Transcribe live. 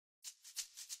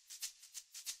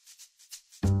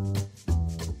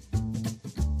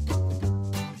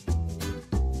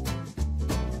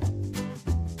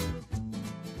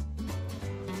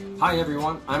Hi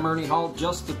everyone, I'm Ernie Hall,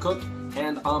 just the cook,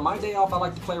 and on my day off I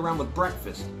like to play around with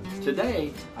breakfast.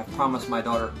 Today, I've promised my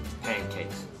daughter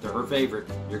pancakes. They're her favorite.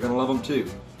 You're gonna love them too.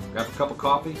 Grab a cup of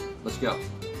coffee, let's go.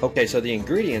 Okay, so the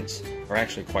ingredients are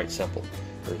actually quite simple.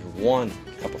 There's 1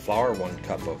 cup of flour, 1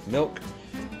 cup of milk,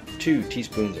 2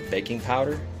 teaspoons of baking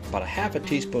powder, about a half a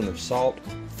teaspoon of salt,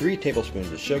 3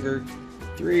 tablespoons of sugar,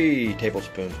 3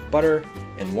 tablespoons of butter,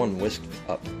 and 1 whisked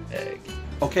up egg.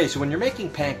 Okay, so when you're making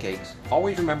pancakes,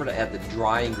 always remember to add the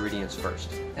dry ingredients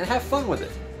first, and have fun with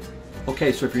it.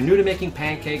 Okay, so if you're new to making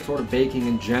pancakes or to baking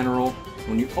in general,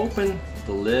 when you open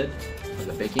the lid of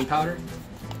the baking powder,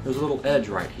 there's a little edge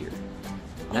right here.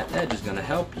 That edge is going to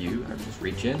help you. Just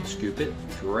reach in, scoop it,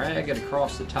 drag it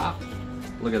across the top.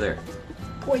 Look at there.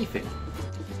 Perfect.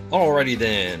 Alrighty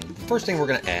then, the first thing we're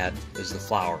going to add is the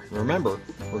flour. Remember,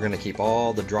 we're going to keep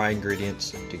all the dry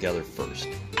ingredients together first.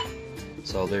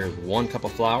 So there's 1 cup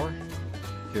of flour,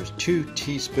 here's 2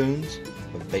 teaspoons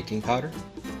of baking powder,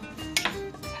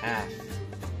 half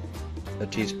a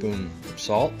teaspoon of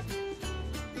salt,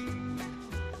 there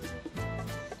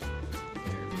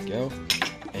we go,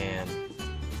 and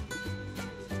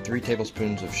 3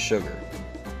 tablespoons of sugar.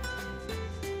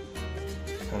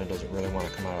 Kind of doesn't really want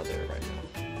to come out of there right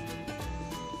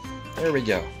now. There we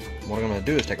go. What I'm going to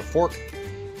do is take a fork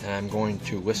and I'm going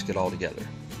to whisk it all together.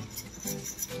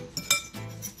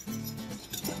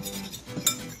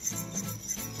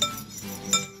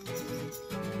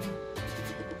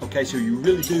 Okay, so you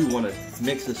really do want to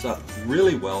mix this up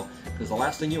really well, because the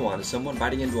last thing you want is someone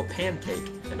biting into a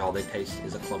pancake and all they taste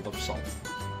is a clump of salt.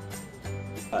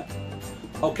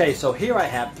 Okay, so here I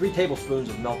have 3 tablespoons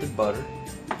of melted butter,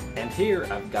 and here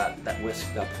I've got that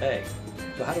whisked up egg.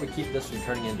 So how do we keep this from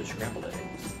turning into scrambled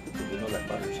eggs? Because we know that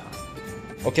butter's hot.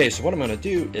 Okay, so what I'm going to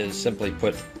do is simply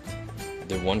put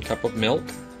the 1 cup of milk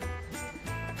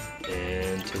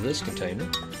into this container.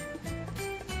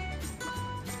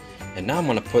 And now I'm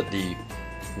going to put the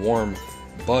warm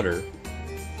butter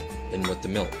in with the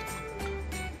milk.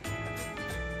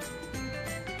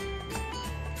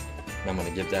 And I'm going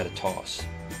to give that a toss.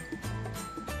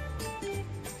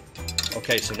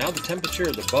 Okay, so now the temperature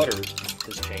of the butter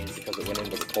has changed because it went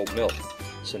into the cold milk.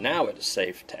 So now it is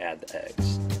safe to add the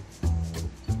eggs.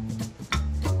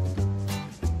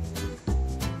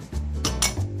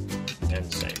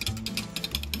 And same.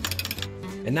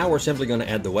 And now we're simply going to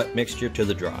add the wet mixture to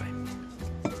the dry.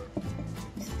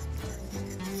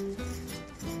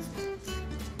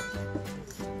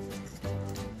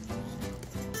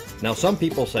 Now some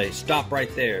people say stop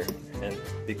right there, and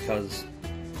because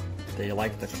they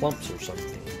like the clumps or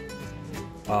something.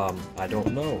 I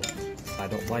don't know. I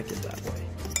don't like it that way.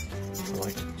 I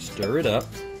like to stir it up.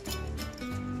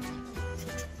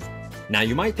 Now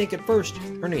you might think at first,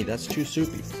 Ernie, that's too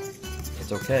soupy.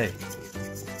 It's okay.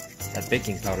 That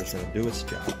baking powder is going to do its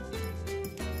job.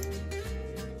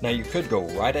 Now you could go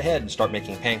right ahead and start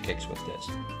making pancakes with this.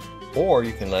 Or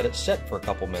you can let it set for a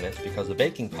couple minutes because the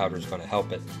baking powder is going to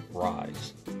help it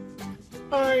rise.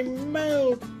 I'm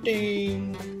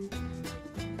melting!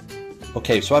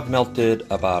 Okay, so I've melted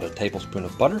about a tablespoon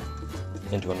of butter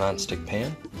into a non-stick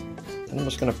pan. And I'm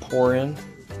just going to pour in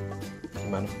the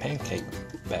amount of pancake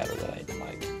batter that I'd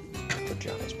like for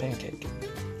Gianna's pancake.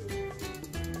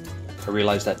 I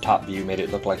realized that top view made it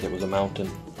look like it was a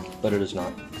mountain, but it is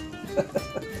not.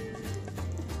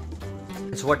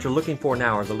 So what you're looking for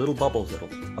now are the little bubbles that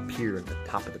will appear at the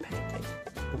top of the pancake.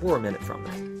 But we're a minute from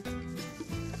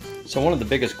that. So one of the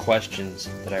biggest questions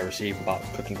that I receive about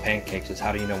cooking pancakes is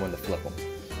how do you know when to flip them?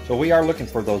 So we are looking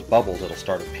for those bubbles that will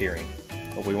start appearing,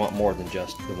 but we want more than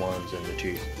just the 1s and the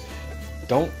 2s.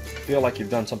 Don't feel like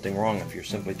you've done something wrong if you're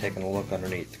simply taking a look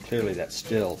underneath. Clearly that's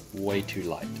still way too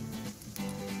light.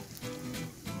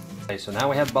 Okay, so now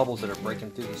we have bubbles that are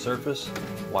breaking through the surface.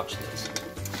 Watch this.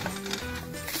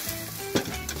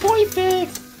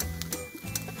 Perfect!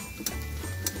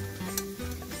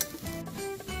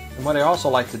 And what I also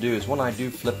like to do is when I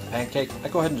do flip the pancake, I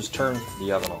go ahead and just turn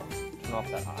the oven on. Turn off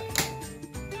that high.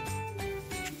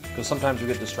 Because sometimes we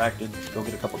get distracted, go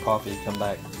get a cup of coffee, come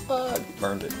back,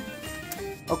 burned it.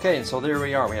 Okay, and so there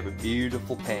we are. We have a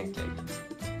beautiful pancake.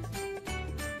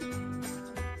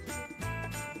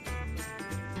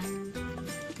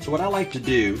 So what I like to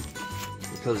do,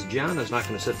 because Gianna's not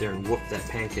going to sit there and whoop that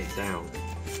pancake down.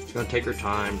 She's going to take her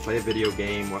time, play a video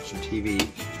game, watch some TV.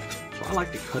 So I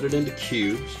like to cut it into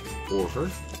cubes for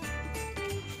her.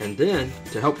 And then,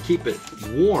 to help keep it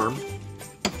warm,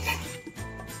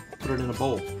 put it in a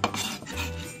bowl.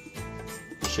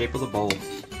 The shape of the bowl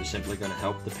is simply going to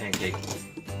help the pancake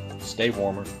stay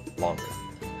warmer longer.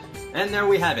 And there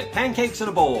we have it, pancakes in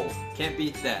a bowl. Can't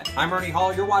beat that. I'm Ernie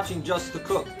Hall, you're watching Just the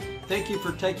Cook. thank you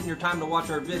for taking your time to watch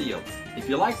our video. If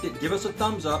you liked it, give us a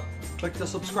thumbs up. Click the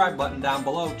subscribe button down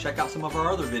below. Check out some of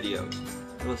our other videos.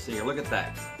 Let's see here. Look at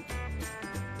that.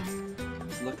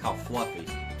 Look how fluffy.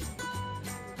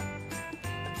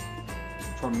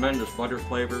 Tremendous butter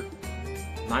flavor.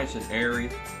 Nice and airy.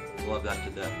 Love that to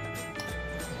death.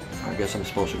 I guess I'm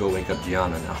supposed to go wake up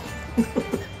Gianna now.